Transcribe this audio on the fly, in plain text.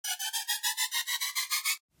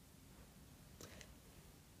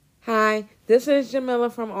Hi, this is Jamila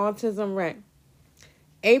from Autism Rec.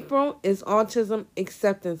 April is Autism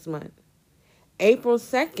Acceptance Month. April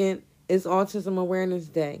 2nd is Autism Awareness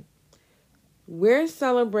Day. We're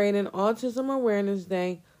celebrating Autism Awareness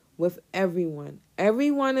Day with everyone.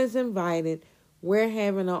 Everyone is invited. We're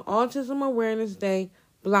having an Autism Awareness Day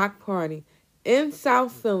block party in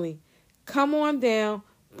South Philly. Come on down,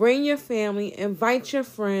 bring your family, invite your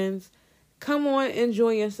friends. Come on,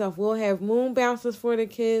 enjoy yourself. We'll have moon bounces for the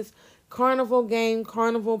kids, carnival game,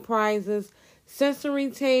 carnival prizes, sensory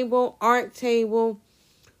table, art table.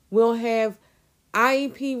 We'll have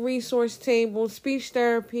IEP resource table, speech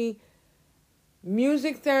therapy,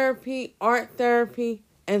 music therapy, art therapy,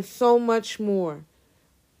 and so much more.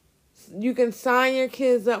 You can sign your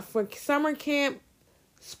kids up for summer camp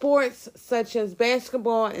sports such as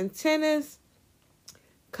basketball and tennis.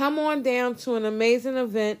 Come on down to an amazing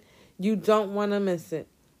event. You don't want to miss it.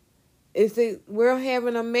 We'll have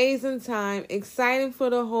an amazing time, exciting for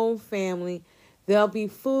the whole family. There'll be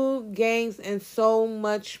food, games, and so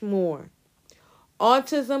much more.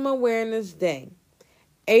 Autism Awareness Day,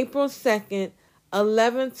 April 2nd,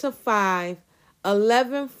 11 to 5,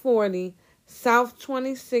 1140 South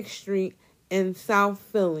 26th Street in South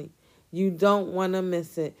Philly. You don't want to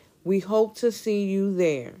miss it. We hope to see you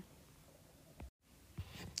there.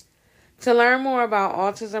 To learn more about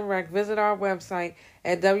Autism Rec, visit our website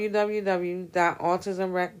at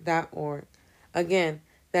www.autismrec.org. Again,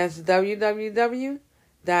 that's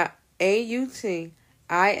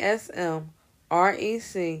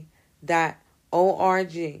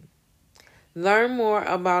www.autismrec.org. Learn more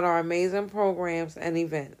about our amazing programs and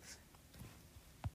events.